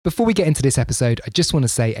Before we get into this episode, I just want to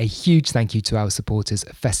say a huge thank you to our supporters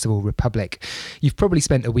at Festival Republic. You've probably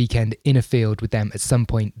spent a weekend in a field with them at some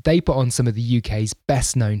point. They put on some of the UK's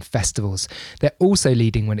best known festivals. They're also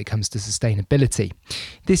leading when it comes to sustainability.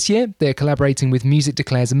 This year, they're collaborating with Music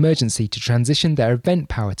Declares Emergency to transition their event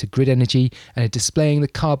power to grid energy and are displaying the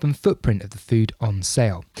carbon footprint of the food on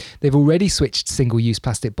sale. They've already switched single-use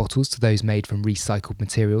plastic bottles to those made from recycled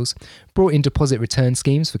materials, brought in deposit return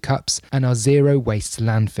schemes for cups, and are zero waste to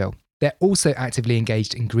landfill. They're also actively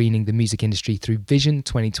engaged in greening the music industry through Vision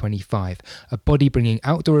 2025, a body bringing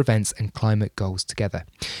outdoor events and climate goals together.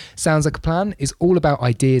 Sounds Like a Plan is all about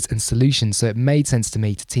ideas and solutions, so it made sense to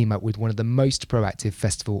me to team up with one of the most proactive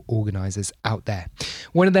festival organisers out there.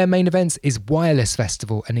 One of their main events is Wireless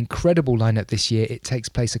Festival, an incredible lineup this year. It takes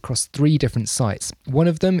place across 3 different sites. One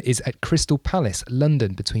of them is at Crystal Palace,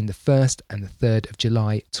 London, between the 1st and the 3rd of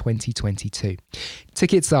July 2022.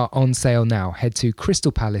 Tickets are on sale now. Head to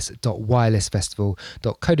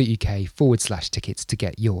crystalpalace.wirelessfestival.co.uk/tickets to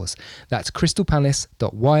get yours. That's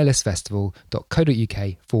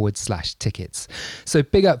crystalpalace.wirelessfestival.co.uk/tickets. So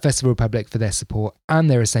big up Festival Republic for their support and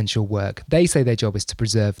their essential work. They say their job is to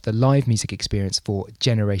preserve the live music experience for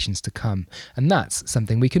generations to come. And that's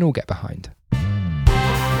something we can all get behind.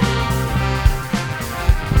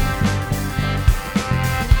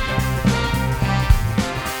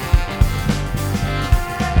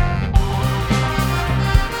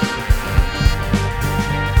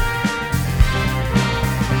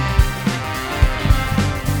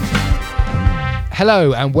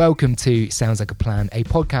 Hello and welcome to Sounds Like a Plan, a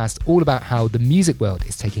podcast all about how the music world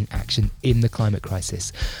is taking action in the climate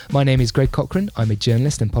crisis. My name is Greg Cochran. I'm a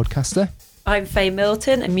journalist and podcaster. I'm Faye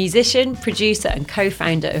Milton, a musician, producer and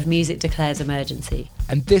co-founder of Music Declares Emergency.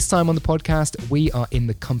 And this time on the podcast, we are in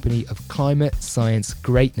the company of climate science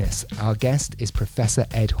greatness. Our guest is Professor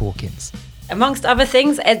Ed Hawkins. Amongst other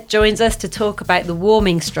things, Ed joins us to talk about the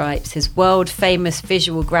Warming Stripes, his world-famous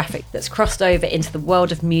visual graphic that's crossed over into the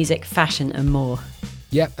world of music, fashion and more.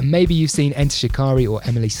 Yep, and maybe you've seen Enter Shikari or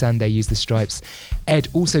Emily Sandé use the stripes. Ed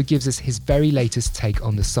also gives us his very latest take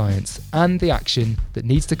on the science and the action that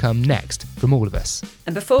needs to come next from all of us.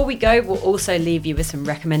 And before we go, we'll also leave you with some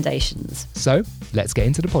recommendations. So, let's get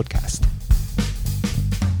into the podcast.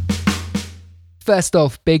 First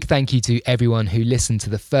off, big thank you to everyone who listened to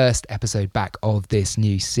the first episode back of this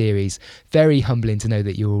new series. Very humbling to know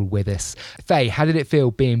that you're all with us. Faye, how did it feel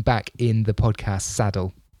being back in the podcast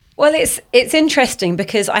saddle? Well, it's interesting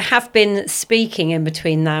because I have been speaking in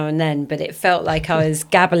between now and then, but it felt like I was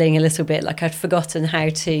gabbling a little bit, like I'd forgotten how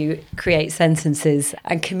to create sentences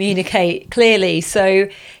and communicate clearly. So,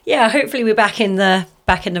 yeah, hopefully we're back in the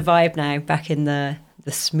vibe now, back in the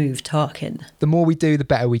smooth talking. The more we do, the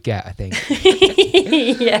better we get, I think.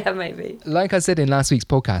 Yeah, maybe. Like I said in last week's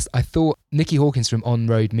podcast, I thought Nikki Hawkins from On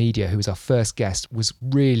Road Media, who was our first guest, was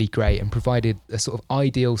really great and provided a sort of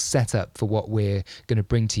ideal setup for what we're going to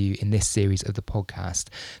bring to you in this series of the podcast.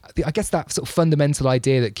 I guess that sort of fundamental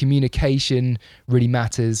idea that communication really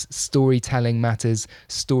matters, storytelling matters,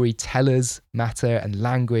 storytellers matter, and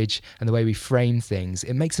language and the way we frame things.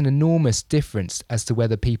 It makes an enormous difference as to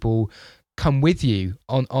whether people come with you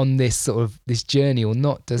on this sort of this journey or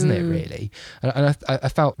not, doesn't it really? And I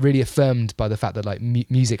felt really affirmed by the fact that like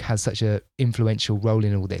music has such a influential role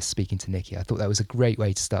in all this. Speaking to Nikki, I thought that was a great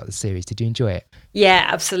way to start the series. Did you enjoy it? Yeah,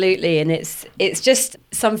 absolutely. And it's just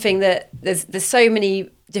something that there's so many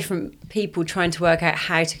different people trying to work out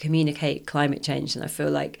how to communicate climate change, and I feel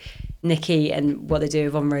like Nikki and what they do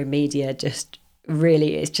with On Road Media just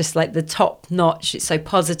really is just like the top notch. It's so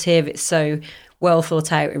positive, it's so well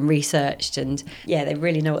thought out and researched, and yeah, they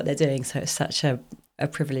really know what they're doing, so it's such a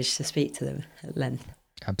privilege to speak to them at length.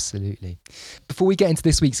 Absolutely. Before we get into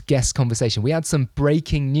this week's guest conversation, we had some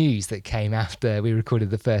breaking news that came after we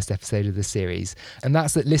recorded the first episode of the series, and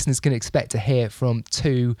that's that listeners can expect to hear from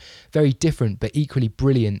 2 very different but equally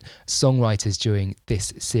brilliant songwriters during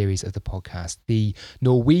this series of the podcast. The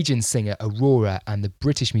Norwegian singer Aurora and the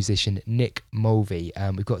British musician Nick Mulvey.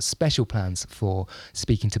 We've got special plans for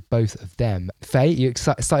speaking to both of them. Faye, you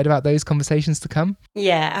excited about those conversations to come?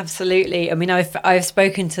 Yeah, absolutely. I mean, I've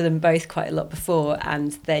spoken to them both quite a lot before,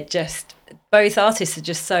 and they're just, both artists are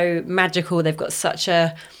just so magical. They've got such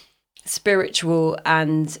a spiritual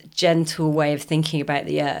and gentle way of thinking about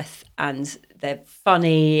the earth, and they're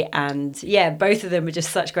funny, and yeah, both of them are just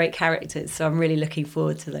such great characters. So I'm really looking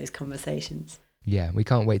forward to those conversations. Yeah, we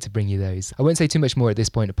can't wait to bring you those. I won't say too much more at this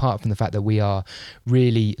point, apart from the fact that we are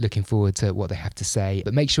really looking forward to what they have to say.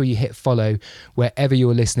 But make sure you hit follow wherever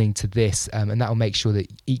you're listening to this, and that will make sure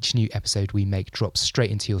that each new episode we make drops straight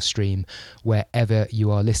into your stream wherever you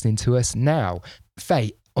are listening to us now.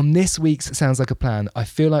 Faye, On this week's Sounds Like a Plan, I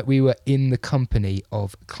feel like we were in the company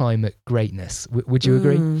of climate greatness. Would you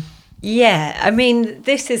agree? Yeah, I mean,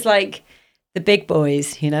 this is like the big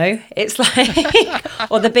boys, you know. It's like,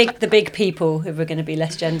 or the big people, if we're going to be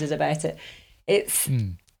less gendered about it. It's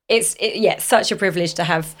such a privilege to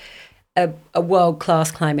have a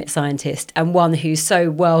world-class climate scientist, and one who's so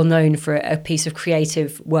well known for a piece of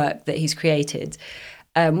creative work that he's created.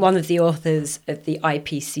 One of the authors of the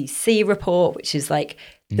IPCC report, which is like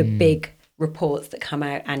the big reports that come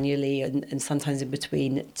out annually and sometimes in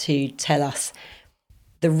between to tell us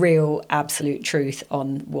the real absolute truth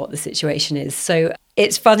on what the situation is. So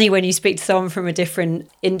it's funny when you speak to someone from a different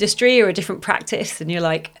industry or a different practice and you're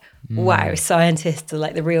like, wow, scientists are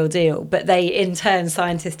like the real deal. But they, in turn,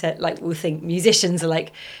 scientists will think musicians are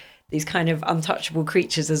like these kind of untouchable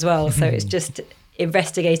creatures as well. So it's just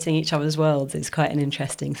investigating each other's worlds is quite an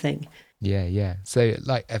interesting thing. Yeah. So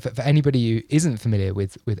like for anybody who isn't familiar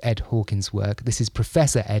with Ed Hawkins' work, this is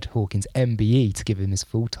Professor Ed Hawkins, MBE, to give him his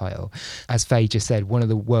full title. As Faye just said, one of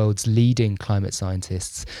the world's leading climate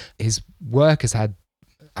scientists. His work has had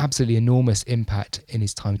absolutely enormous impact in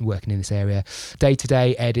his time working in this area. Day to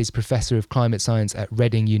day, Ed is Professor of Climate Science at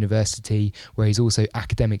Reading University, where he's also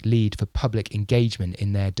academic lead for public engagement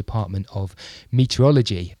in their Department of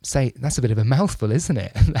Meteorology. That's a bit of a mouthful, isn't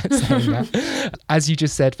it? Saying that. As you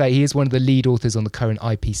just said, Faye, he is one of the lead authors on the current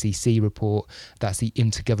IPCC report. That's the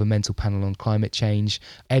Intergovernmental Panel on Climate Change.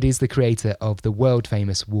 Ed is the creator of the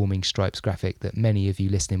world-famous warming stripes graphic that many of you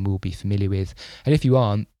listening will be familiar with. And if you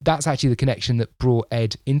aren't, that's actually the connection that brought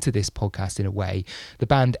Ed into this podcast in a way. The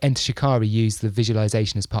band Enter Shikari used the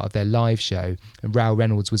visualization as part of their live show, and Rao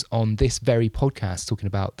Reynolds was on this very podcast talking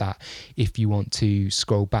about that. If you want to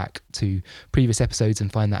scroll back to previous episodes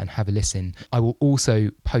and find that and have a listen, I will also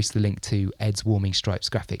post the link to Ed's Warming Stripes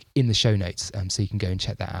graphic in the show notes, so you can go and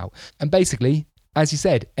check that out. And basically, as you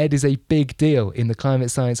said, Ed is a big deal in the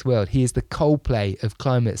climate science world. He is the Coldplay of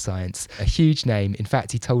climate science, a huge name. In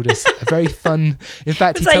fact, he told us a very fun... In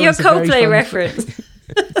fact, is that your Coldplay reference?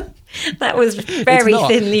 That was very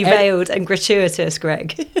thinly veiled and gratuitous,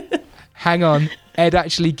 Greg. Hang on. Ed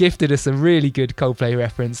actually gifted us a really good Coldplay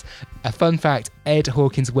reference. A fun fact, Ed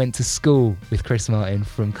Hawkins went to school with Chris Martin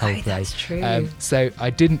from Coldplay. Oh, that's true. So I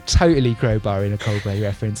didn't totally crowbar in a Coldplay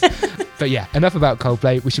reference. But yeah, enough about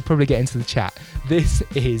Coldplay. We should probably get into the chat. This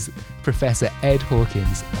is Professor Ed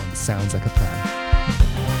Hawkins on Sounds Like a Plan.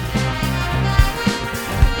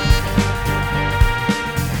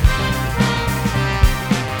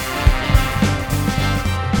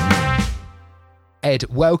 Ed,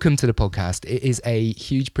 welcome to the podcast. It is a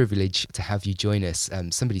huge privilege to have you join us.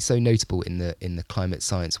 Somebody so notable in the climate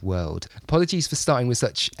science world. Apologies for starting with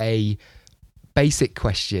such a basic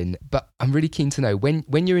question, but I'm really keen to know,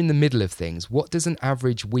 when you're in the middle of things, what does an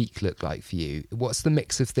average week look like for you? What's the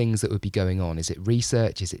mix of things that would be going on? Is it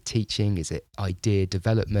research? Is it teaching? Is it idea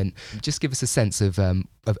development? Just give us a sense of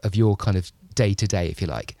your kind of day-to-day, if you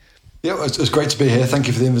like. Yeah, it's great to be here. Thank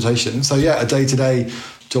you for the invitation. So yeah, a day-to-day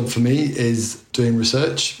job for me is doing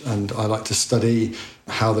research, and I like to study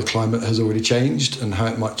how the climate has already changed and how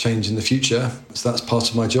it might change in the future. So that's part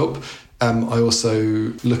of my job. I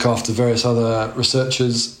also look after various other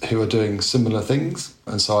researchers who are doing similar things,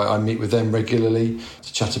 and so I meet with them regularly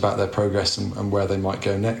to chat about their progress and where they might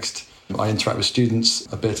go next. I interact with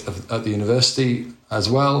students a bit at the university as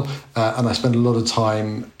well, and I spend a lot of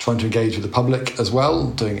time trying to engage with the public as well,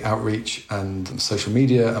 doing outreach and social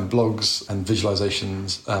media and blogs and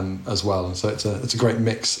visualizations as well. And so it's a great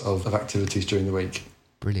mix of activities during the week.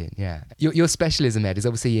 Brilliant, yeah. Your specialism, Ed, is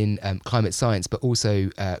obviously in climate science, but also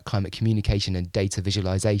climate communication and data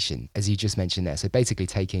visualization, as you just mentioned there. So basically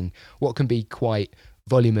taking what can be quite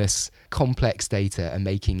voluminous, complex data and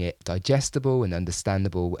making it digestible and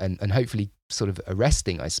understandable and hopefully sort of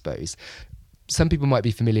arresting, I suppose. Some people might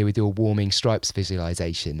be familiar with your warming stripes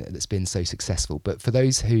visualization that's been so successful, but for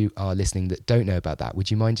those who are listening that don't know about that, would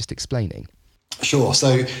you mind just explaining? Sure.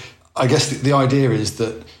 So I guess the idea is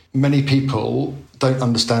that many people don't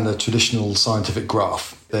understand a traditional scientific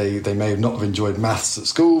graph. They may not have enjoyed maths at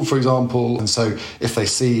school, for example, and so if they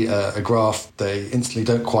see a graph, they instantly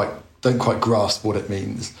don't quite grasp what it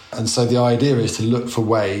means. And so the idea is to look for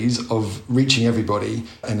ways of reaching everybody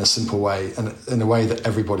in a simple way and in a way that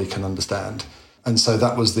everybody can understand. And so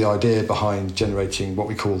that was the idea behind generating what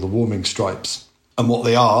we call the warming stripes. And what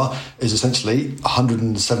they are is essentially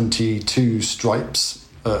 172 stripes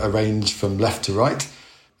arranged from left to right,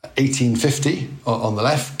 1850 on the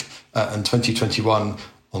left and 2021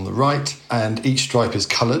 on the right. And each stripe is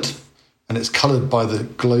coloured, and it's coloured by the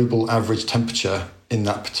global average temperature in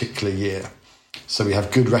that particular year. So we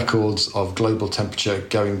have good records of global temperature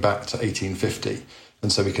going back to 1850.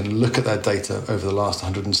 And so we can look at their data over the last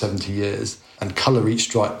 170 years and colour each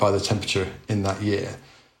stripe by the temperature in that year.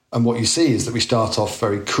 And what you see is that we start off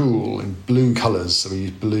very cool in blue colours. So we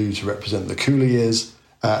use blue to represent the cooler years.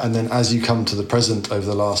 And then as you come to the present over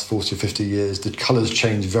the last 40 or 50 years, the colours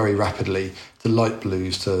change very rapidly to light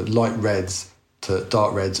blues, to light reds, to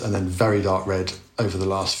dark reds, and then very dark red over the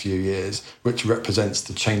last few years, which represents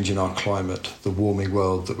the change in our climate, the warming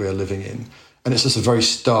world that we are living in. And it's just a very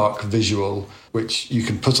stark visual, which you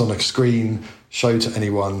can put on a screen, show to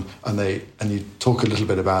anyone, and you talk a little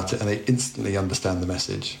bit about it, and they instantly understand the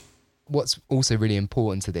message. What's also really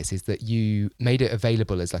important to this is that you made it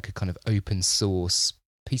available as like a kind of open source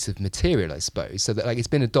piece of material, I suppose, so that like it's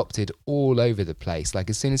been adopted all over the place.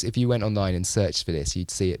 Like as soon as if you went online and searched for this,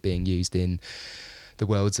 you'd see it being used in the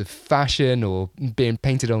worlds of fashion or being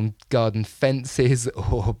painted on garden fences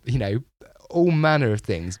or, you know, all manner of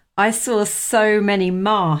things. I saw so many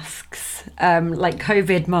masks, like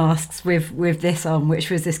COVID masks with this on,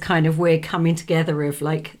 which was this kind of weird coming together of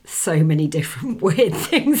like so many different weird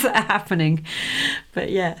things that are happening.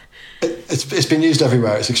 But yeah. It's been used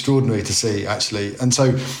everywhere. It's extraordinary to see, actually. And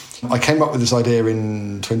so I came up with this idea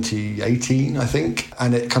in 2018, I think,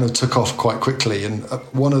 and it kind of took off quite quickly. And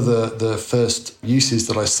one of the first uses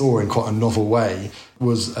that I saw in quite a novel way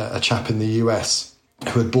was a chap in the US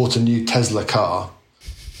who had bought a new Tesla car.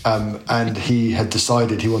 And he had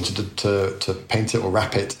decided he wanted to paint it or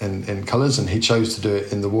wrap it in colours, and he chose to do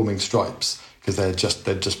it in the warming stripes because they'd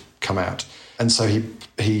just come out. And so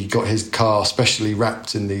he got his car specially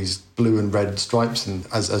wrapped in these blue and red stripes, and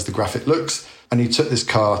as the graphic looks. And he took this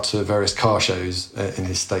car to various car shows in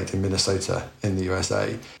his state, in Minnesota, in the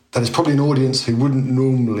USA. That is probably an audience who wouldn't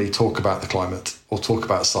normally talk about the climate or talk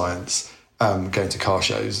about science, going to car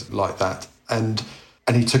shows like that. And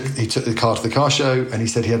he took the car to the car show, and he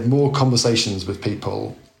said he had more conversations with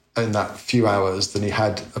people in that few hours than he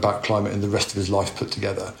had about climate in the rest of his life put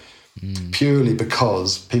together. Purely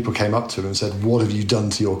because people came up to him and said, "What have you done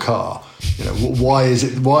to your car? You know, why is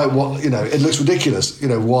it? What? You know, it looks ridiculous. You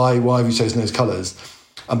know, why have you chosen those colours?"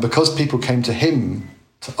 And because people came to him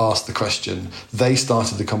to ask the question, they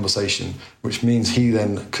started the conversation, which means he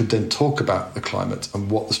then could talk about the climate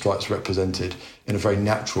and what the stripes represented in a very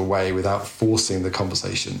natural way without forcing the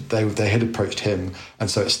conversation. They had approached him, and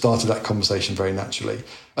so it started that conversation very naturally.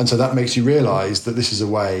 And so that makes you realise that this is a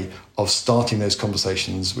way of starting those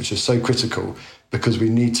conversations, which are so critical, because we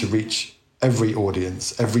need to reach every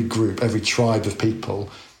audience, every group, every tribe of people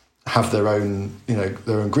have their own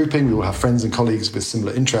grouping. We all have friends and colleagues with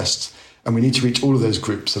similar interests. And we need to reach all of those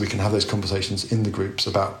groups so we can have those conversations in the groups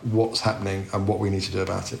about what's happening and what we need to do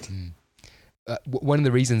about it. One of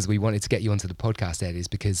the reasons we wanted to get you onto the podcast, Ed, is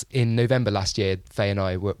because in November last year, Faye and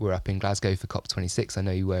I were up in Glasgow for COP26. I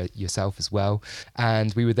know you were yourself as well.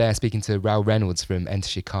 And we were there speaking to Raoul Reynolds from Enter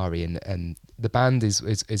Shikari. And the band is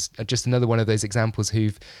just another one of those examples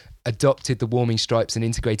who've adopted the warming stripes and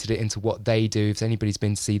integrated it into what they do. If anybody's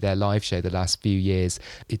been to see their live show the last few years,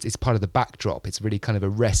 it's part of the backdrop. It's really kind of a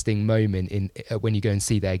resting moment in when you go and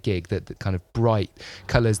see their gig, that kind of bright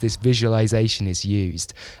colours, this visualisation is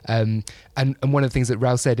used. And one of the things that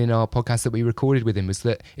Raoul said in our podcast that we recorded with him was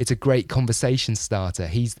that it's a great conversation starter.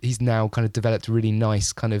 He's now kind of developed really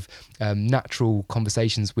nice kind of natural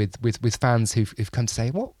conversations with fans who've come to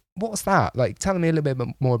say, what's that? Like, tell me a little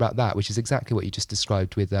bit more about that, which is exactly what you just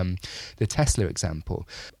described with the Tesla example.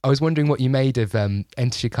 I was wondering what you made of Enter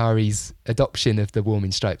Shikari's adoption of the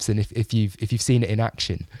warming stripes, and if you've seen it in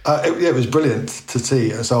action. It was brilliant to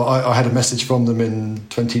see. So I had a message from them in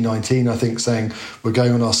 2019, I think, saying we're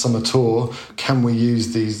going on our summer tour. Can we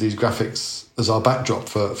use these graphics as our backdrop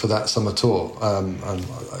for that summer tour? And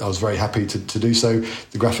I was very happy to do so.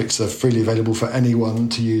 The graphics are freely available for anyone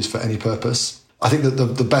to use for any purpose. I think that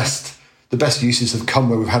the best uses have come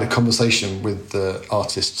where we've had a conversation with the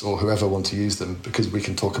artists or whoever want to use them, because we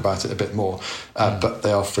can talk about it a bit more, but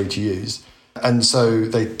they are free to use. And so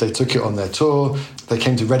they took it on their tour. They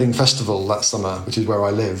came to Reading Festival that summer, which is where I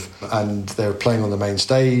live, and they were playing on the main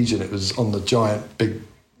stage, and it was on the giant big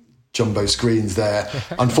jumbo screens there.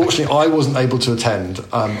 Unfortunately, I wasn't able to attend.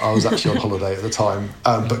 I was actually on holiday at the time,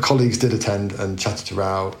 but colleagues did attend and chatted to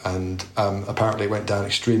Raoul, and apparently it went down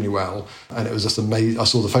extremely well. And it was just amazing. I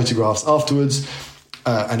saw the photographs afterwards,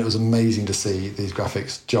 and it was amazing to see these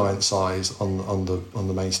graphics, giant size, on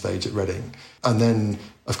the main stage at Reading. And then,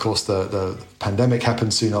 of course, the pandemic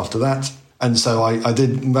happened soon after that. And so I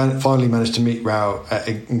did finally manage to meet Rao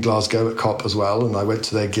in Glasgow at COP as well, and I went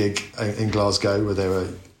to their gig in Glasgow where they were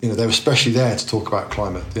especially there to talk about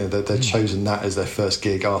climate. They'd chosen that as their first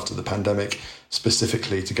gig after the pandemic,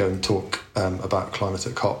 specifically to go and talk about climate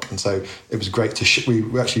at COP. And so it was great to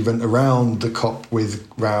we actually went around the COP with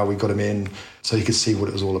Rao. We got him in so he could see what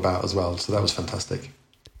it was all about as well. So that was fantastic.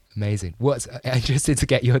 Amazing. What's interested to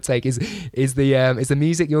get your take is the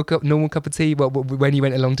music your normal cup of tea? When you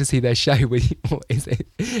went along to see their show, is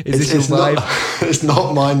this your vibe? It's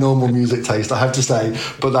not my normal music taste, I have to say,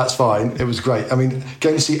 but that's fine. It was great. I mean,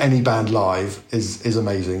 going to see any band live is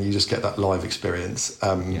amazing. You just get that live experience.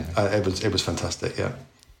 It was fantastic. Yeah.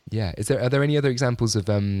 Yeah. Are there any other examples of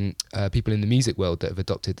people in the music world that have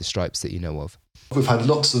adopted the stripes that you know of? We've had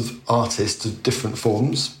lots of artists of different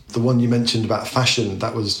forms. The one you mentioned about fashion,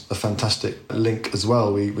 that was a fantastic link as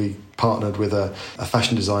well. We partnered with a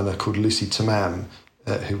fashion designer called Lucy Tamam,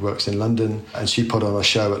 who works in London, and she put on a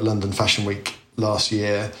show at London Fashion Week last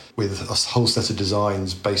year with a whole set of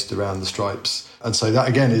designs based around the stripes. And so that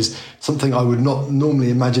again is something I would not normally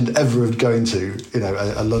imagine ever of going to,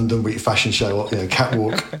 a London Week fashion show,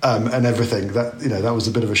 catwalk and everything. That was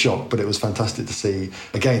a bit of a shock, but it was fantastic to see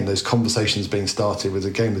again those conversations being started with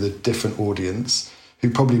a different audience who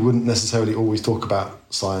probably wouldn't necessarily always talk about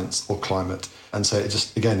science or climate. And so it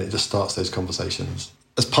just starts those conversations.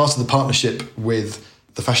 As part of the partnership with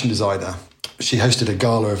the fashion designer, she hosted a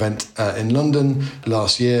gala event in London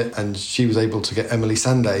last year, and she was able to get Emily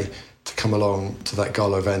Sandé to come along to that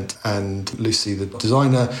gala event. And Lucy, the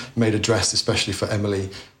designer, made a dress especially for Emily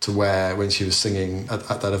to wear when she was singing at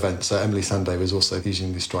that event. So Emily Sandé was also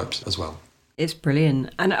using these stripes as well. It's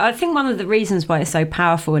brilliant. And I think one of the reasons why it's so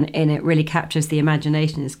powerful and it really captures the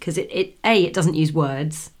imagination is because it doesn't use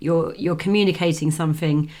words. You're communicating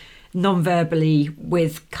something non-verbally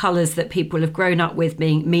with colours that people have grown up with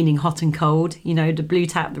meaning hot and cold, the blue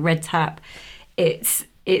tap, the red tap. It's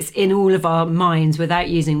in all of our minds without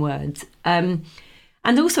using words. And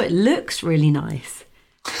also it looks really nice.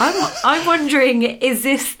 I'm wondering, is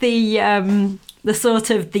this the sort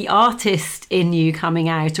of the artist in you coming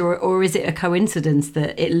out, or is it a coincidence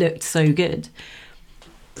that it looked so good?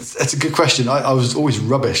 It's a good question. I was always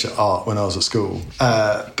rubbish at art when I was at school,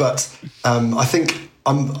 but I think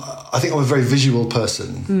I'm a very visual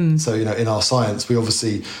person. So in our science, we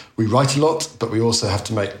write a lot, but we also have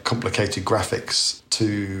to make complicated graphics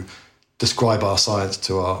to describe our science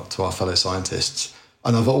to our fellow scientists.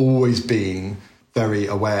 And I've always been very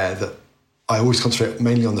aware that I always concentrate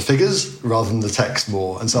mainly on the figures rather than the text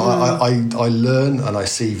more. And so I learn and I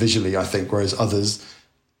see visually, I think, whereas others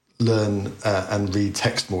learn and read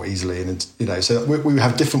text more easily. And so we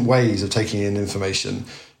have different ways of taking in information,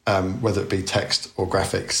 whether it be text or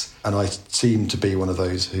graphics. And I seem to be one of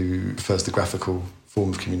those who prefers the graphical form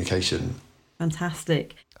of communication.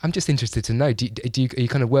 Fantastic. I'm just interested to know, are you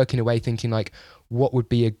kind of working away thinking like, what would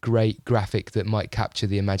be a great graphic that might capture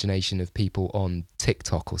the imagination of people on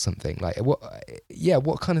TikTok or something? Like,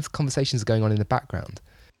 what kind of conversations are going on in the background?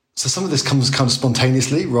 So some of this comes kind of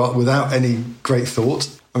spontaneously, right, without any great thought.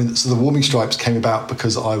 I mean, so the Warming Stripes came about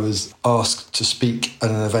because I was asked to speak at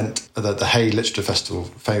an event at the Hay Literature Festival,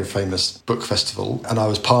 very famous book festival, and I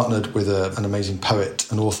was partnered with an amazing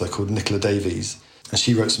poet and author called Nicola Davies. And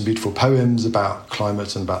she wrote some beautiful poems about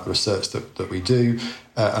climate and about the research that we do,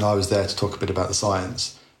 and I was there to talk a bit about the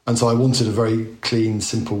science. And so I wanted a very clean,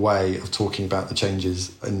 simple way of talking about the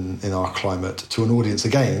changes in our climate to an audience,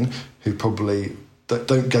 again, who probably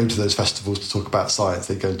don't go to those festivals to talk about science,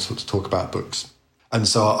 they go to talk about books. And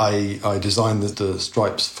so I designed the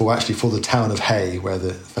stripes for the town of Hay, where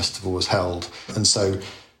the festival was held. And so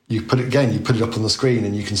you put it up on the screen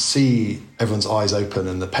and you can see everyone's eyes open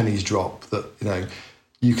and the pennies drop, that,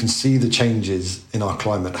 you can see the changes in our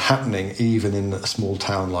climate happening even in a small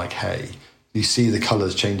town like Hay. You see the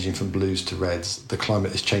colours changing from blues to reds. The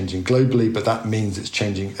climate is changing globally, but that means it's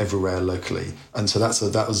changing everywhere locally. And so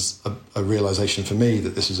that was a realisation for me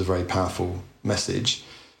that this was a very powerful message.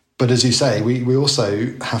 But as you say, we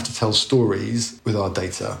also have to tell stories with our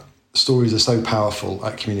data. Stories are so powerful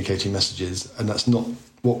at communicating messages, and that's not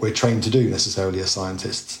what we're trained to do necessarily as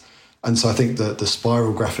scientists. And so I think the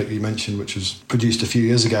spiral graphic you mentioned, which was produced a few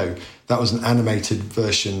years ago, that was an animated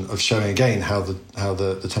version of showing again how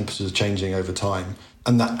the temperatures are changing over time.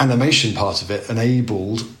 And that animation part of it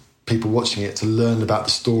enabled people watching it to learn about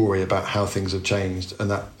the story, about how things have changed. And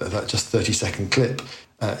that just 30-second clip,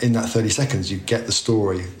 in that 30 seconds, you get the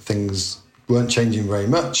story. Things weren't changing very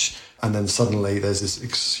much, and then suddenly there's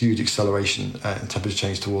this huge acceleration in temperature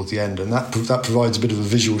change towards the end, and that provides a bit of a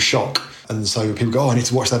visual shock. And so people go, I need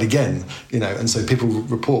to watch that again, and so people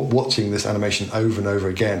report watching this animation over and over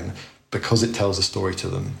again because it tells a story to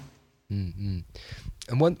them. Mm-hmm.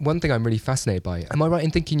 And one thing I'm really fascinated by, am I right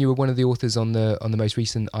in thinking you were one of the authors on the most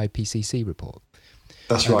recent IPCC report?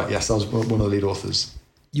 That's right, yes, I was one of the lead authors.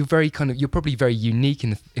 You're probably very unique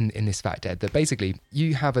in this fact, Ed, that basically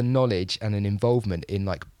you have a knowledge and an involvement in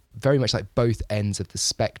like very much like both ends of the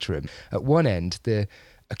spectrum. At one end, the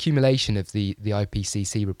accumulation of the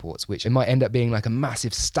IPCC reports, which it might end up being like a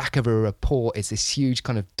massive stack of a report. It's this huge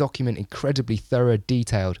kind of document, incredibly thorough,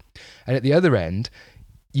 detailed. And at the other end,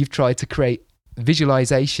 you've tried to create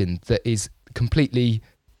visualization that is completely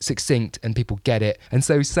succinct and people get it. And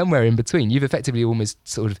so somewhere in between, you've effectively almost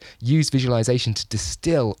sort of used visualization to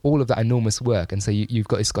distill all of that enormous work. And so you've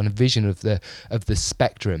got this kind of vision of the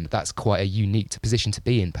spectrum. That's quite a unique position to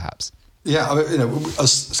be in, perhaps. Yeah, I mean,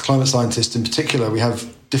 as climate scientists in particular, we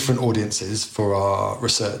have different audiences for our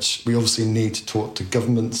research. We obviously need to talk to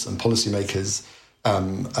governments and policymakers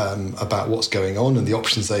about what's going on and the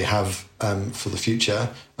options they have for the future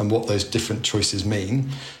and what those different choices mean.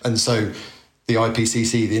 And so the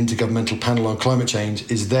IPCC, the Intergovernmental Panel on Climate Change,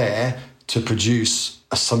 is there to produce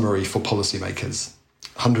a summary for policymakers.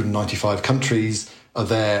 195 countries are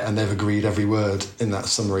there and they've agreed every word in that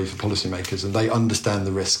summary for policymakers, and they understand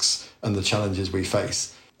the risks and the challenges we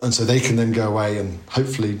face. And so they can then go away and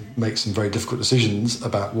hopefully make some very difficult decisions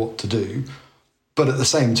about what to do. But at the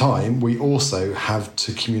same time, we also have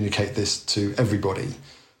to communicate this to everybody,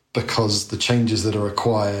 because the changes that are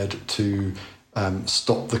required to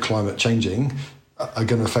stop the climate changing are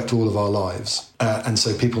going to affect all of our lives. And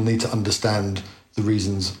so people need to understand the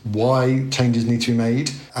reasons why changes need to be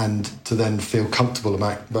made and to then feel comfortable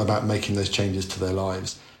about making those changes to their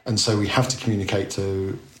lives. And so we have to communicate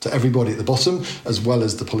to everybody at the bottom, as well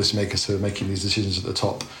as the policymakers who are making these decisions at the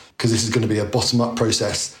top, because this is going to be a bottom-up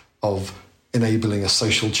process of enabling a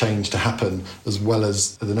social change to happen, as well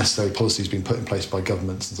as the necessary policies being put in place by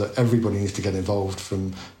governments. And so everybody needs to get involved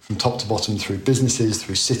from top to bottom, through businesses,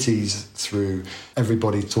 through cities, through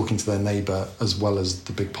everybody talking to their neighbour, as well as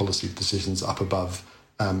the big policy decisions up above.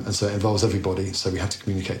 And so it involves everybody, so we have to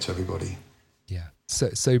communicate to everybody. Yeah.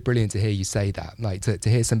 So brilliant to hear you say that, like to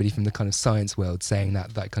hear somebody from the kind of science world saying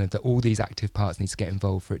that kind of that all these active parts need to get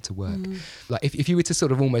involved for it to work. Like if you were to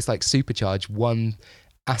sort of almost like supercharge one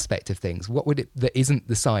aspect of things, what would it, that isn't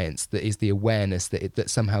the science, that is the awareness that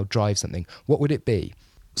somehow drives something, what would it be?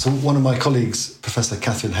 So one of my colleagues, Professor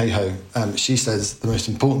Catherine Hayhoe, she says the most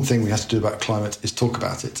important thing we have to do about climate is talk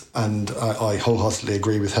about it. And I wholeheartedly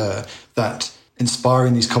agree with her that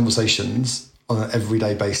inspiring these conversations on an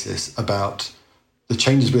everyday basis about the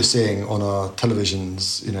changes we're seeing on our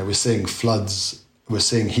televisions, we're seeing floods, we're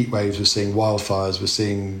seeing heat waves, we're seeing wildfires, we're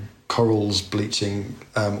seeing corals bleaching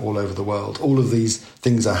all over the world. All of these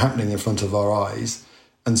things are happening in front of our eyes.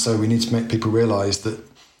 And so we need to make people realise that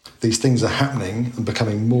these things are happening and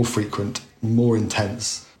becoming more frequent, more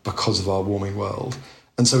intense because of our warming world.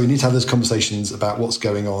 And so we need to have those conversations about what's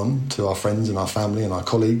going on to our friends and our family and our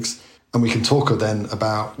colleagues. And we can talk then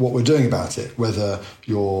about what we're doing about it, whether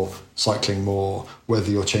you're cycling more,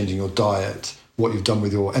 whether you're changing your diet, what you've done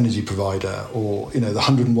with your energy provider, or the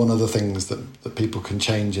 101 other things that people can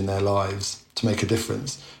change in their lives to make a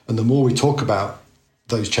difference. And the more we talk about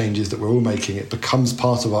those changes that we're all making, it becomes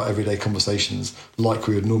part of our everyday conversations, like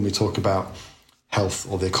we would normally talk about health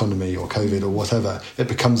or the economy or COVID or whatever. It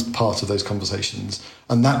becomes part of those conversations.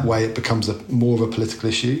 And that way it becomes more of a political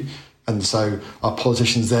issue. And so our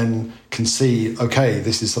politicians then can see, okay,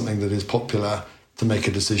 this is something that is popular to make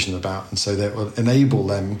a decision about. And so that will enable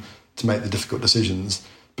them to make the difficult decisions,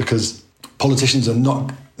 because politicians are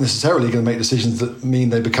not necessarily going to make decisions that mean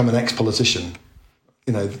they become an ex-politician.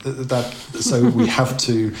 So we have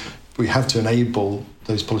to enable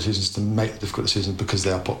those politicians to make difficult decisions because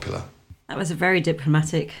they are popular. That was a very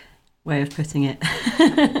diplomatic way of putting it.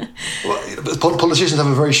 Well, politicians have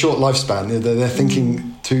a very short lifespan. They're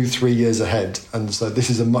thinking 2-3 years ahead, and so this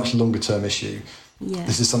is a much longer term issue. Yeah.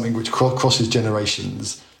 This is something which crosses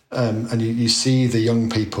generations, and you see the young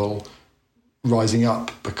people rising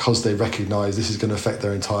up because they recognise this is going to affect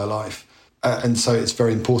their entire life. And so it's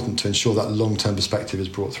very important to ensure that long-term perspective is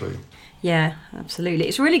brought through. Yeah, absolutely.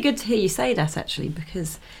 It's really good to hear you say that, actually,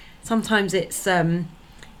 because sometimes it's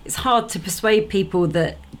hard to persuade people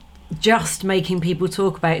that just making people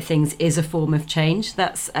talk about things is a form of change.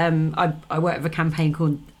 That's I work with a campaign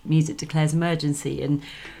called Music Declares Emergency, and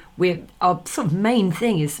our sort of main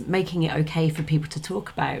thing is making it okay for people to talk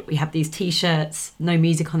about. We have these T-shirts, No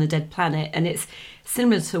Music on a Dead Planet, and it's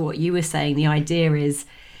similar to what you were saying. The idea is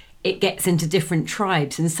it gets into different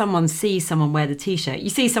tribes, and someone sees someone wear the T-shirt.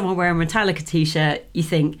 You see someone wear a Metallica T-shirt, you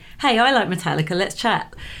think, hey, I like Metallica, let's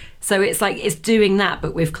chat. So it's like it's doing that,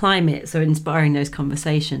 but with climate, so inspiring those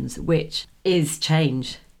conversations, which is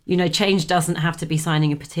change. You know, change doesn't have to be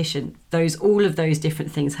signing a petition. All of those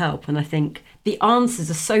different things help. And I think the answers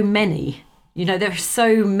are so many. You know, there are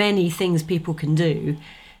so many things people can do.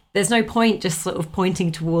 There's no point just sort of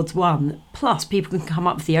pointing towards one. Plus, people can come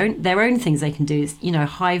up with their own things they can do. It's, you know,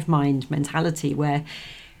 hive mind mentality, where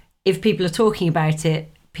if people are talking about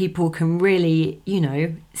it, people can really, you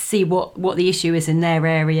know, see what the issue is in their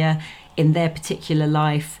area, in their particular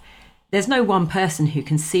life. There's no one person who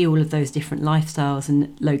can see all of those different lifestyles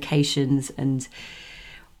and locations and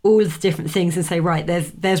all of the different things and say, right,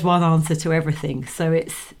 there's one answer to everything. So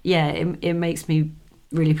it's, it makes me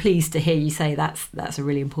really pleased to hear you say that's a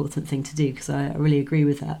really important thing to do, because I really agree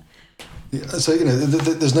with that. Yeah, so, you know,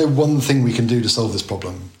 there's no one thing we can do to solve this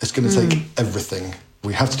problem. It's going to take everything.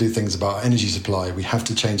 We have to do things about our energy supply. We have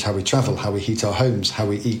to change how we travel, how we heat our homes, how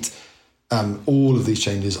we eat. All of these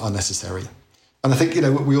changes are necessary. And I think, you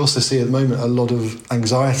know, we also see at the moment a lot of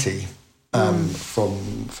anxiety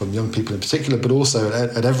from young people in particular, but also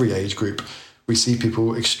at every age group. We see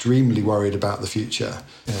people extremely worried about the future.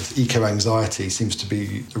 You know, eco-anxiety seems to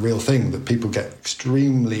be a real thing, that people get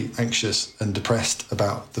extremely anxious and depressed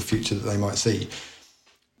about the future that they might see.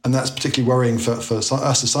 And that's particularly worrying for us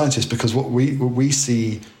as scientists, because what we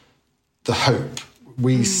see the hope,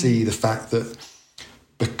 we see the fact that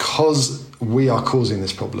because we are causing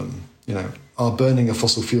this problem, you know, our burning of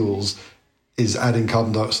fossil fuels is adding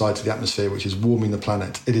carbon dioxide to the atmosphere, which is warming the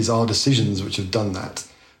planet. It is our decisions which have done that,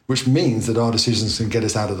 which means that our decisions can get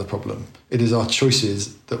us out of the problem. It is our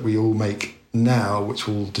choices that we all make now which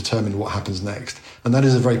will determine what happens next. And that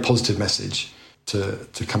is a very positive message to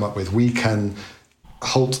come up with. We can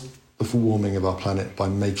halt the warming of our planet by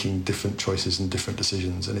making different choices and different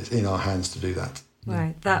decisions, and it's in our hands to do that.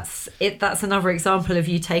 Right, that's it. That's another example of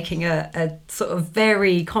you taking a sort of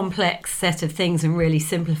very complex set of things and really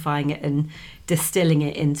simplifying it and distilling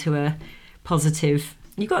it into a positive.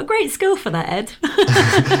 You've got a great skill for that, Ed.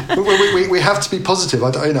 we have to be positive.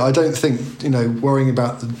 I don't think, you know, worrying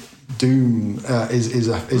about the doom is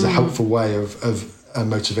a helpful way of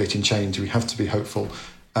motivating change. We have to be hopeful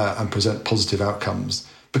and present positive outcomes,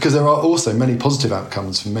 because there are also many positive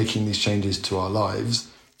outcomes from making these changes to our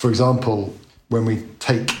lives. For example, when we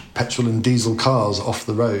take petrol and diesel cars off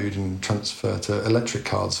the road and transfer to electric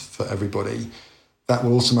cars for everybody, that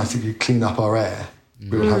will automatically clean up our air.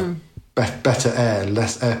 We will have better air,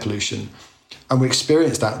 less air pollution. And we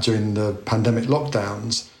experienced that during the pandemic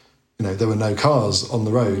lockdowns. You know, there were no cars on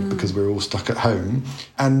the road because we were all stuck at home.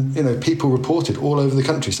 And, you know, people reported all over the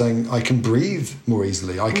country saying, I can breathe more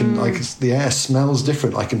easily. The air smells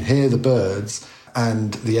different. I can hear the birds,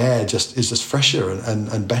 and the air is just fresher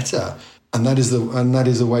and better. And that is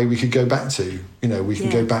the way we could go back to. You know, we can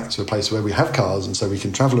go back to a place where we have cars, and so we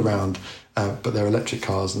can travel around, but they're electric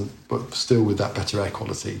cars, but still with that better air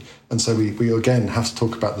quality. And so we again have to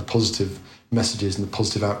talk about the positive messages and the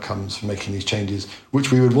positive outcomes for making these changes,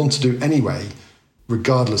 which we would want to do anyway,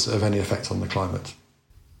 regardless of any effect on the climate.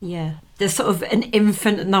 Yeah, there's sort of an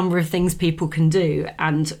infinite number of things people can do,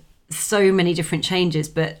 and so many different changes.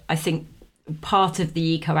 But I think part of the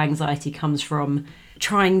eco-anxiety comes from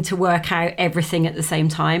trying to work out everything at the same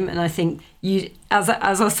time. And I think you, as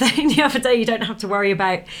I was saying the other day, you don't have to worry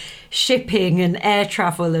about shipping and air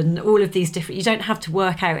travel and all of these different, you don't have to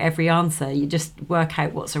work out every answer. You just work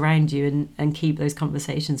out what's around you and keep those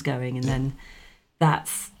conversations going. And then that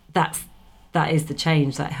is the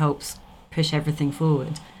change that helps push everything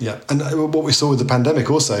forward. Yeah. And what we saw with the pandemic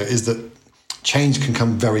also is that change can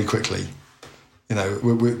come very quickly. You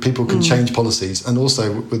know, people can change policies, and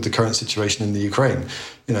also with the current situation in the Ukraine,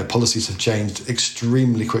 you know, policies have changed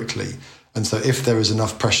extremely quickly. And so if there is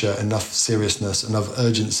enough pressure, enough seriousness, enough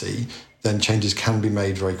urgency, then changes can be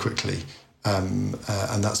made very quickly. And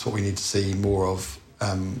that's what we need to see more of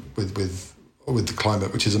with the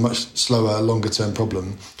climate, which is a much slower, longer term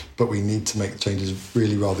problem. But we need to make changes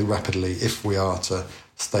really rather rapidly if we are to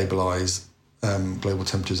stabilise global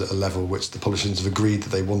temperatures at a level which the politicians have agreed that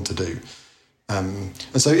they want to do. And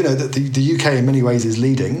so, you know, the UK in many ways is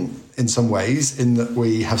leading in some ways, in that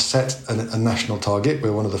we have set a national target.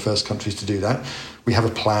 We're one of the first countries to do that. We have a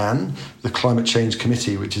plan. The Climate Change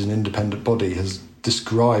Committee, which is an independent body, has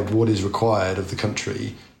described what is required of the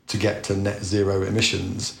country to get to net zero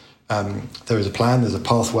emissions. There is a plan, there's a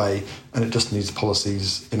pathway, and it just needs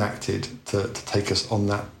policies enacted to take us on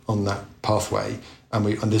that pathway. And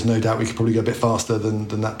there's no doubt we could probably go a bit faster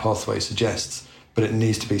than that pathway suggests. But it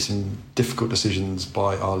needs to be some difficult decisions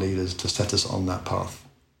by our leaders to set us on that path.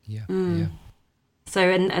 Yeah, yeah. So,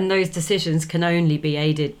 and those decisions can only be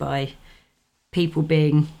aided by people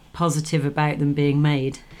being positive about them being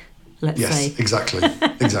made. let's say. Yes,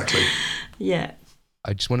 exactly. Yeah.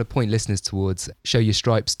 I just want to point listeners towards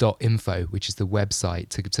showyourstripes.info, which is the website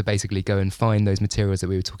to basically go and find those materials that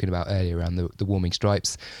we were talking about earlier around the warming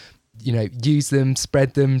stripes. You know, use them,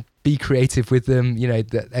 spread them, be creative with them. You know,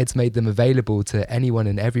 that Ed's made them available to anyone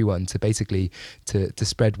and everyone to basically to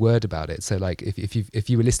spread word about it. So like if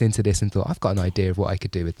you were listening to this and thought, I've got an idea of what I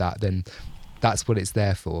could do with that, then that's what it's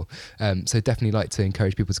there for. So definitely like to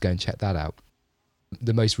encourage people to go and check that out.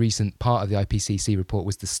 The most recent part of the IPCC report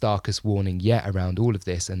was the starkest warning yet around all of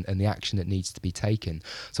this and the action that needs to be taken.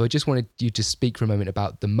 So I just wanted you to speak for a moment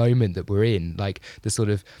about the moment that we're in, like the sort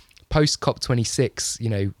of post COP26, you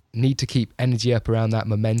know, need to keep energy up around that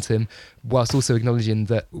momentum, whilst also acknowledging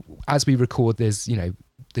that as we record, there's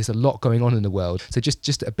a lot going on in the world. So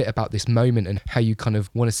just a bit about this moment and how you kind of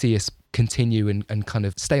want to see us continue and kind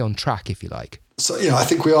of stay on track, if you like. So, yeah, I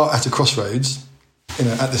think we are at a crossroads, you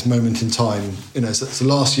know, at this moment in time. You know, so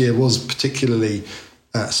last year was particularly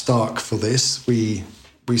stark for this. We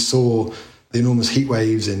saw the enormous heat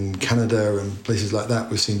waves in Canada and places like that.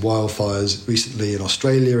 We've seen wildfires recently in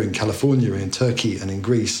Australia, in California, in Turkey and in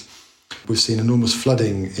Greece. We've seen enormous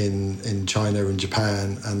flooding in China and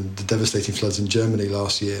Japan, and the devastating floods in Germany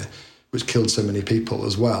last year, which killed so many people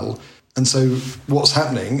as well. And so what's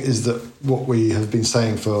happening is that what we have been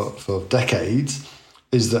saying for decades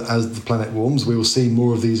is that as the planet warms, we will see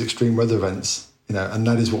more of these extreme weather events, you know, and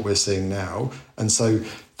that is what we're seeing now. And so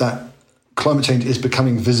that climate change is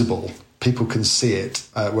becoming visible. People can see it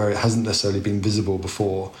where it hasn't necessarily been visible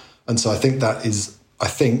before. And so I think that is,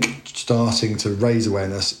 starting to raise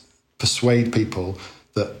awareness, persuade people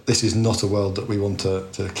that this is not a world that we want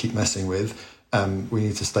to keep messing with. We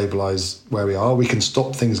need to stabilise where we are. We can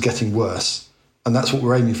stop things getting worse. And that's what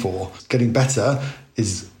we're aiming for. Getting better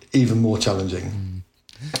is even more challenging.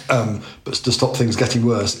 But to stop things getting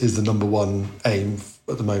worse is the number one aim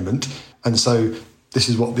at the moment. And so this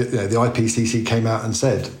is what the IPCC came out and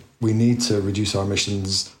said. We need to reduce our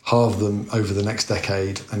emissions, halve them over the next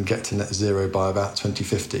decade and get to net zero by about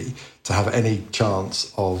 2050 to have any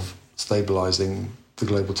chance of stabilising the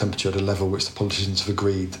global temperature at a level which the politicians have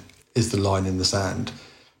agreed is the line in the sand.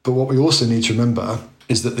 But what we also need to remember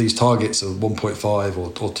is that these targets of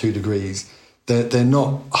 1.5 or 2 degrees, they're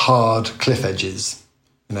not hard cliff edges.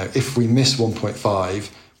 You know, if we miss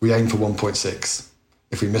 1.5, we aim for 1.6.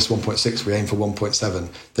 If we miss 1.6, we aim for 1.7.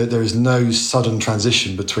 There is no sudden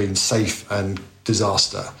transition between safe and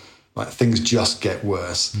disaster. Like, things just get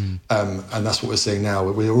worse. And that's what we're seeing now.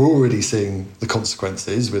 We're already seeing the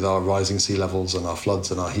consequences with our rising sea levels and our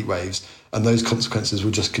floods and our heat waves. And those consequences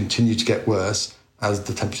will just continue to get worse as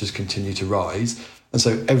the temperatures continue to rise. And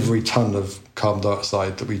so every tonne of carbon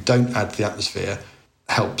dioxide that we don't add to the atmosphere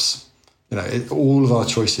helps. You know, all of our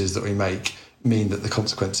choices that we make mean that the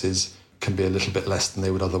consequences can be a little bit less than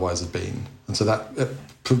they would otherwise have been. And so that,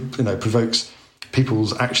 provokes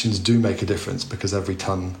people's actions do make a difference, because every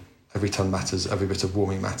tonne matters, every bit of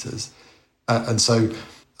warming matters. And so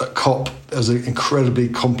at COP, there's an incredibly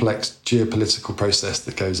complex geopolitical process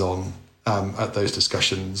that goes on at those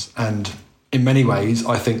discussions. And in many ways,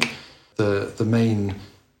 I think the main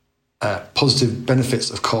positive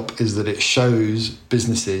benefits of COP is that it shows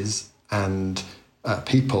businesses and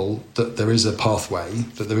people that there is a pathway,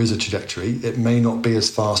 that there is a trajectory. It may not be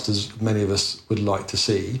as fast as many of us would like to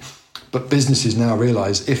see, but businesses now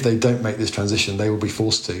realise if they don't make this transition, they will be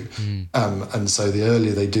forced to. And so the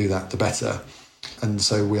earlier they do that, the better. And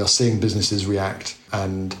so we are seeing businesses react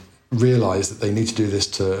and realise that they need to do this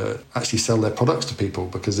to actually sell their products to people,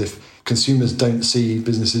 because if consumers don't see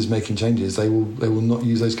businesses making changes, they will not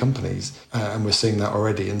use those companies. And we're seeing that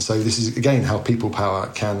already. And so this is, again, how people power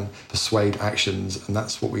can persuade actions, and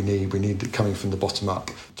that's what we need. We need it coming from the bottom up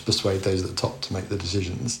to persuade those at the top to make the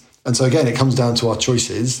decisions. And so again, it comes down to our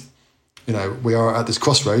choices. You know, we are at this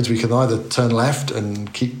crossroads. We can either turn left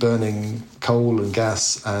and keep burning coal and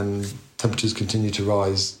gas, and temperatures continue to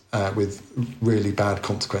rise with really bad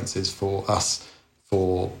consequences for us,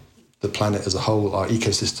 for the planet as a whole, our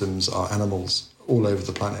ecosystems, our animals all over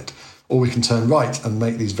the planet. Or we can turn right and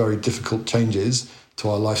make these very difficult changes to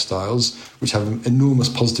our lifestyles, which have enormous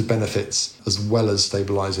positive benefits as well as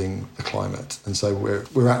stabilising the climate. And so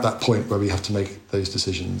we're at that point where we have to make those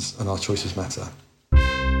decisions, and our choices matter.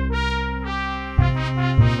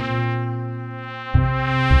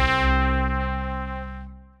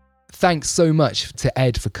 Thanks so much to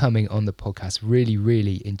Ed for coming on the podcast. Really,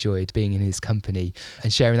 really enjoyed being in his company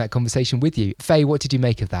and sharing that conversation with you. Faye, what did you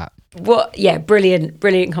make of that?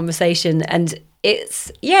 Brilliant conversation. And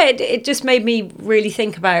it just made me really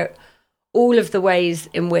think about all of the ways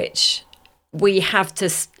in which we have to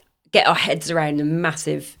get our heads around the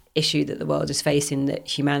massive issue that the world is facing, that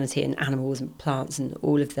humanity and animals and plants and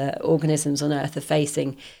all of the organisms on Earth are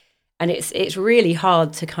facing. And it's really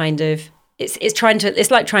hard to kind of,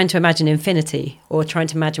 it's like trying to imagine infinity or trying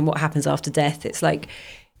to imagine what happens after death. It's like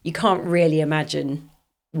you can't really imagine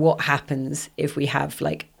what happens if we have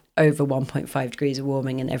like over 1.5 degrees of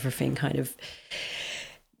warming and everything kind of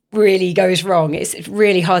really goes wrong. It's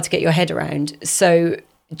really hard to get your head around. So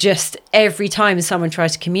just every time someone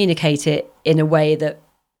tries to communicate it in a way that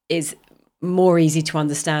is more easy to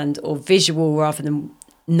understand or visual rather than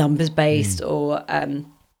numbers based or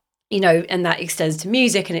you know, and that extends to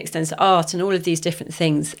music and it extends to art and all of these different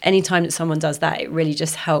things. Anytime that someone does that, it really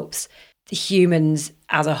just helps the humans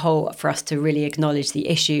as a whole for us to really acknowledge the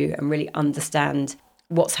issue and really understand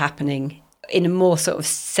what's happening in a more sort of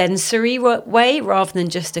sensory way rather than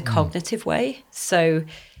just a cognitive way. So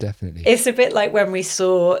definitely, it's a bit like when we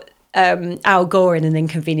saw Al Gore in An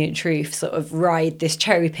Inconvenient Truth sort of ride this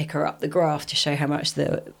cherry picker up the graph to show how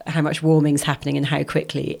much warming's happening and how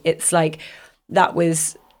quickly. It's like that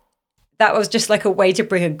was just like a way to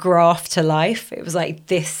bring a graph to life. It was like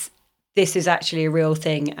this is actually a real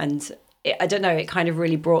thing, and I don't know, it kind of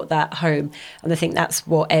really brought that home. And I think that's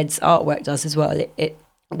what Ed's artwork does as well. It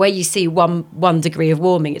where you see one degree of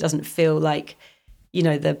warming, it doesn't feel like, you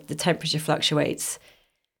know, the temperature fluctuates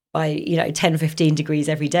by, you know, 10, 15 degrees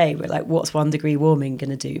every day. We're like, what's 1 degree warming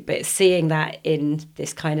going to do? But seeing that in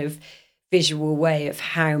this kind of visual way of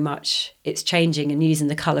how much it's changing and using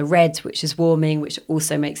the colour red, which is warming, which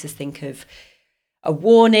also makes us think of a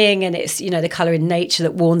warning, and it's, you know, the colour in nature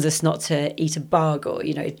that warns us not to eat a bug or,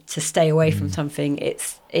 you know, to stay away from something.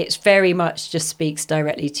 It's very much just speaks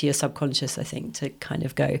directly to your subconscious, I think, to kind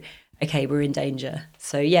of go, okay, we're in danger.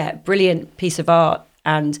 So yeah, brilliant piece of art.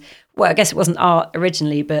 And well, I guess it wasn't art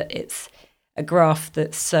originally, but it's a graph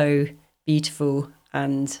that's so beautiful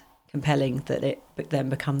and compelling that it then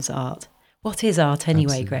becomes art. What is art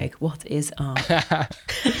anyway, Absolutely. Greg? What is art?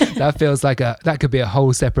 That feels like that could be a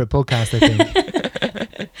whole separate podcast, I think.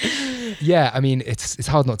 Yeah, I mean, it's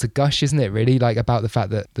hard not to gush, isn't it, really? Like about the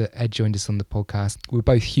fact that Ed joined us on the podcast. We're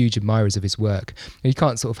both huge admirers of his work. And you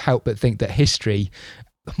can't sort of help but think that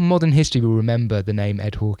modern history will remember the name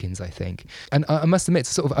Ed Hawkins, I think. And I must admit,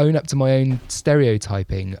 to sort of own up to my own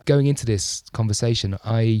stereotyping, going into this conversation,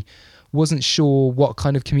 I wasn't sure what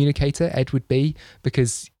kind of communicator Ed would be,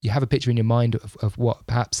 because you have a picture in your mind of what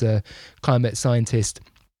perhaps a climate scientist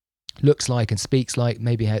looks like and speaks like.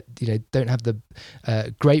 Maybe, you know, don't have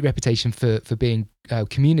the great reputation for being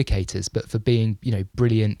communicators, but for being, you know,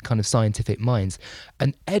 brilliant kind of scientific minds.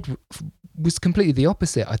 And Ed was completely the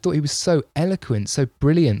opposite. I thought he was so eloquent, so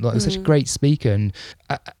brilliant, like such a great speaker, and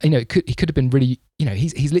you know, he could have been really, you know,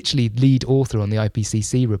 he's literally lead author on the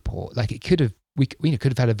IPCC report. Like it could have. We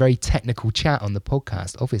could have had a very technical chat on the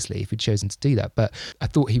podcast, obviously, if we'd chosen to do that. But I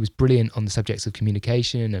thought he was brilliant on the subjects of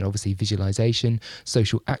communication and obviously visualization,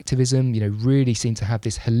 social activism, you know, really seemed to have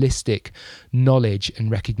this holistic knowledge and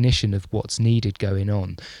recognition of what's needed going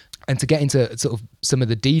on. And to get into sort of some of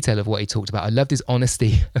the detail of what he talked about, I loved his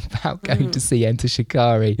honesty about going to see Enter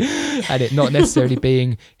Shikari and it not necessarily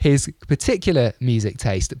being his particular music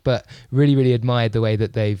taste, but really, really admired the way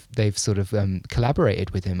that they've sort of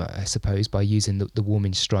collaborated with him, I suppose, by using the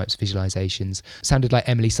Warming Stripes visualizations. Sounded like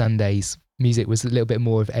Emily Sunday's music was a little bit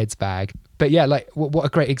more of Ed's bag. But yeah, like what a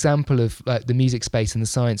great example of like the music space and the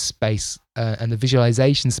science space and the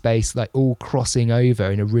visualization space, like all crossing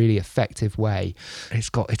over in a really effective way. It's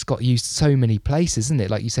got used so many places, isn't it?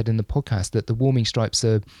 Like you said in the podcast, that the Warming Stripes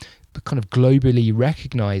are kind of globally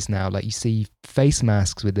recognized now. Like you see face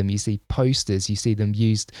masks with them, you see posters, you see them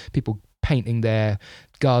used, people painting their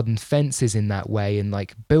garden fences in that way, and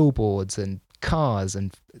like billboards and cars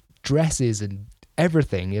and dresses and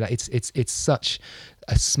everything. You know, it's such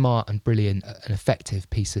a smart and brilliant and effective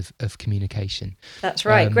piece of communication. That's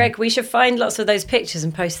right. Greg, we should find lots of those pictures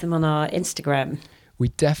and post them on our Instagram. We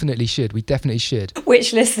definitely should.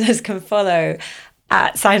 Which listeners can follow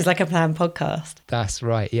at Sounds Like a Plan podcast. That's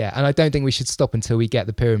right, yeah. And I don't think we should stop until we get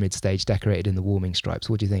the pyramid stage decorated in the Warming Stripes.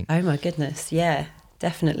 What do you think? Oh my goodness, yeah.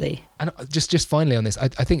 Definitely. And just finally on this, I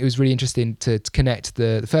think it was really interesting to connect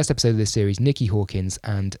the first episode of this series, Nicky Hawkins,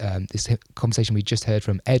 and this conversation we just heard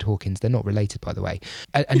from Ed Hawkins. They're not related, by the way.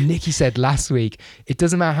 And Nicky said last week, it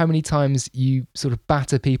doesn't matter how many times you sort of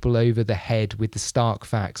batter people over the head with the stark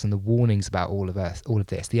facts and the warnings about all of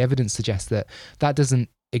this. The evidence suggests that doesn't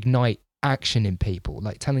ignite action in people,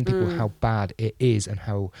 like telling people how bad it is and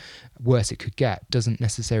how worse it could get doesn't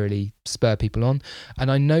necessarily spur people on.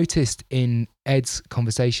 And I noticed in Ed's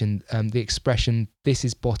conversation the expression "this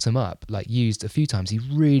is bottom up" like used a few times. He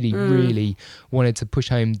really wanted to push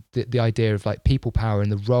home the idea of like people power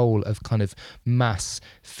and the role of kind of mass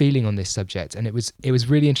feeling on this subject. And it was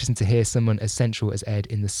really interesting to hear someone as central as Ed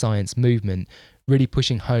in the science movement really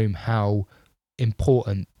pushing home how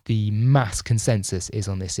important the mass consensus is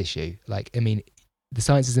on this issue. Like, I mean, the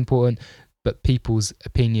science is important, but people's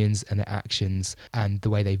opinions and their actions and the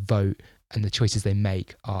way they vote and the choices they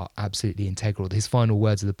make are absolutely integral. His final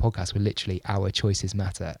words of the podcast were literally, "Our choices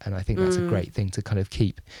matter." And I think that's a great thing to kind of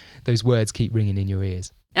those words keep ringing in your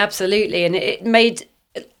ears. Absolutely. And it made,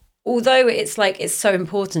 although it's like, it's so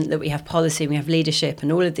important that we have policy, we have leadership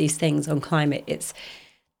and all of these things on climate, it's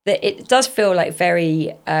that it does feel like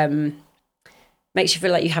very, makes you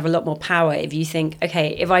feel like you have a lot more power if you think, okay,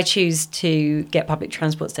 if I choose to get public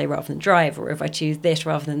transport today rather than drive, or if I choose this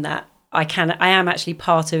rather than that, I am actually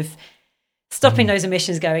part of stopping those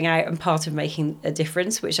emissions going out and part of making a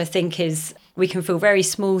difference, which I think is, we can feel very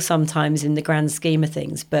small sometimes in the grand scheme of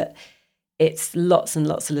things, but it's lots and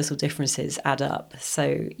lots of little differences add up.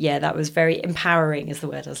 So yeah, that was very empowering is the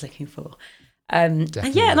word I was looking for. And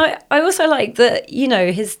yeah, and I also like that, you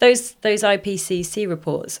know, those IPCC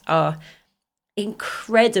reports are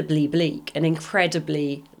incredibly bleak and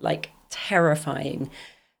incredibly like terrifying,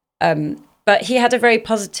 but he had a very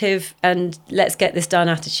positive and let's get this done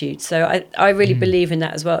attitude. So I really believe in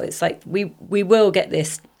that as well. It's like we will get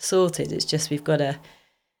this sorted, it's just we've got to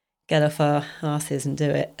get off our asses and do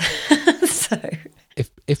it. So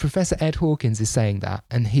if Professor Ed Hawkins is saying that,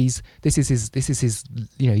 and this is his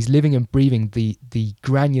you know, he's living and breathing the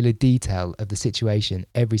granular detail of the situation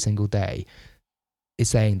every single day, is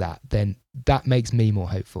saying that, then that makes me more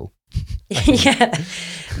hopeful. Yeah,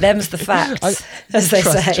 them's the facts, as they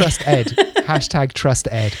say. Trust Ed. Hashtag trust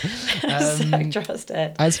Ed. Trust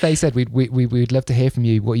Ed. As Faye said, we'd love to hear from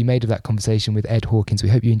you what you made of that conversation with Ed Hawkins. We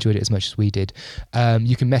hope you enjoyed it as much as we did.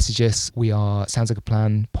 You can message us. We are Sounds Like a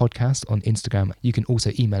Plan Podcast on Instagram. You can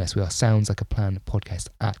also email us. We are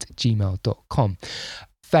soundslikeaplanpodcast@gmail.com.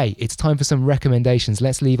 Faye, it's time for some recommendations.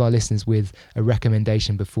 Let's leave our listeners with a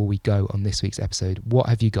recommendation before we go on this week's episode. What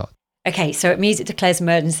have you got? Okay, so at Music Declares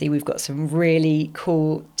Emergency, we've got some really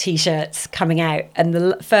cool T-shirts coming out. And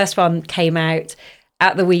the first one came out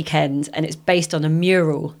at the weekend, and it's based on a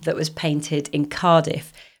mural that was painted in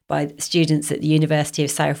Cardiff by students at the University of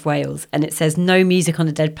South Wales. And it says "No music on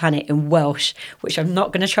a dead planet" in Welsh, which I'm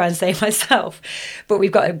not going to try and say myself. But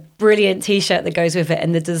we've got a brilliant T-shirt that goes with it.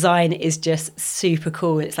 And the design is just super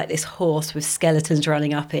cool. It's like this horse with skeletons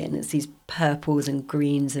running up it. And it's these purples and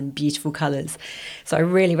greens and beautiful colours. So I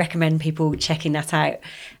really recommend people checking that out.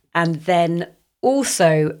 And then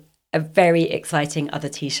also a very exciting other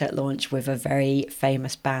T-shirt launch with a very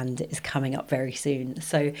famous band is coming up very soon.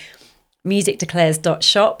 So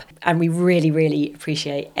musicdeclares.shop, and we really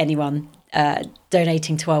appreciate anyone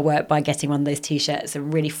donating to our work by getting one of those T-shirts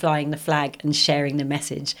and really flying the flag and sharing the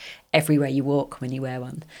message everywhere you walk when you wear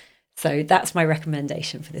one. So that's my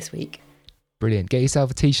recommendation for this week. Brilliant. Get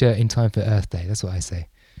yourself a T-shirt in time for Earth Day. That's what I say.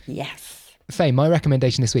 Yes. Faye, my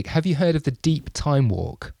recommendation this week. Have you heard of the Deep Time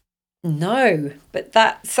Walk? No, but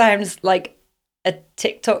that sounds like a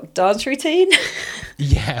TikTok dance routine.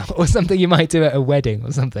 Yeah, or something you might do at a wedding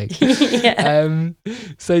or something. Yeah.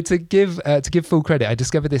 So to give full credit, I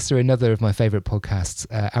discovered this through another of my favourite podcasts,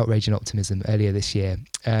 Outrage and Optimism, earlier this year.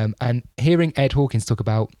 And hearing Ed Hawkins talk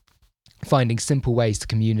about finding simple ways to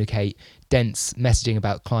communicate dense messaging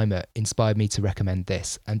about climate inspired me to recommend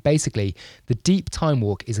this. And basically, the Deep Time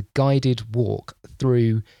Walk is a guided walk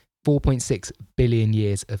through 4.6 billion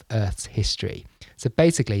years of Earth's history. So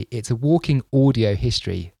basically, it's a walking audio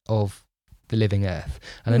history of the living Earth.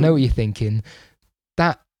 And I know what you're thinking,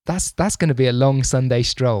 that's going to be a long Sunday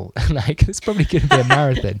stroll. Like, it's probably going to be a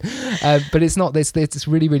marathon. But it's not. This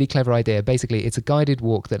really clever idea. Basically, it's a guided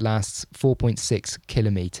walk that lasts 4.6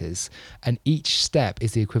 kilometers, and each step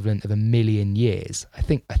is the equivalent of 1 million years. I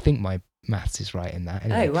think my maths is right in that.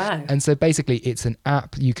 Anyway. Oh, wow. And so basically it's an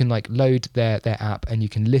app. You can like load their app and you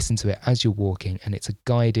can listen to it as you're walking, and it's a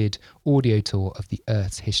guided audio tour of the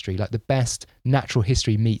Earth's history, like the best natural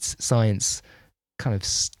history meets science kind of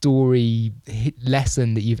story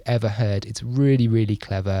lesson that you've ever heard. It's really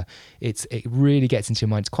clever. It really gets into your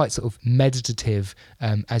mind. It's quite sort of meditative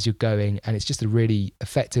as you're going, and it's just a really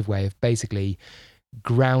effective way of basically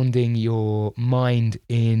grounding your mind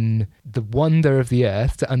in the wonder of the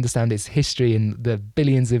earth to understand its history and the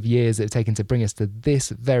billions of years it have taken to bring us to this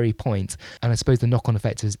very point. And I suppose the knock-on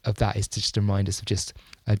effect of that is to just remind us of just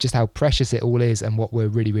how precious it all is and what we're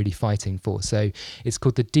really, really fighting for. So it's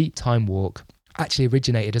called the Deep Time Walk. Actually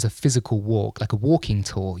originated as a physical walk, like a walking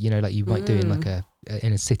tour, like you might do in like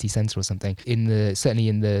in a city centre or something. Certainly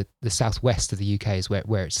in the southwest of the UK is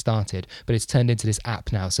where it started, but it's turned into this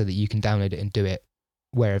app now so that you can download it and do it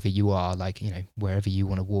wherever you are, like wherever you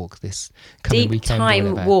want to walk this coming Deep weekend.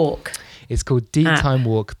 Time Walk. It's called Deep Time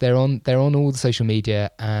Walk. They're on all the social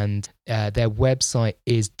media, and their website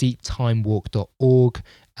is deeptimewalk.org,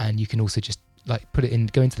 and you can also just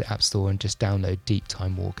go into the App Store and just download Deep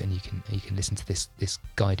Time Walk, and you can listen to this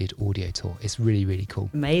guided audio tour. It's really, really cool.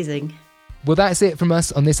 Amazing. Well, that's it from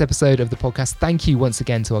us on this episode of the podcast. Thank you once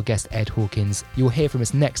again to our guest, Ed Hawkins. You'll hear from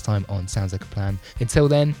us next time on Sounds Like a Plan. Until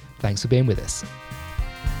then, thanks for being with us.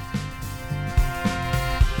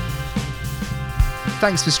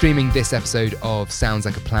 Thanks for streaming this episode of Sounds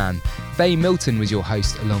Like a Plan. Faye Milton was your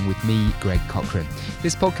host, along with me, Greg Cochran.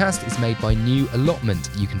 This podcast is made by New Allotment.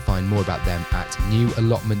 You can find more about them at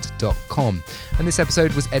newallotment.com. And this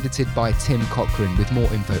episode was edited by Tim Cochran, with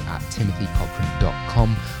more info at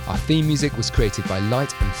timothycochran.com. Our theme music was created by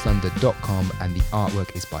lightandthunder.com, and the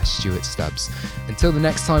artwork is by Stuart Stubbs. Until the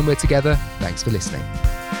next time we're together, thanks for listening.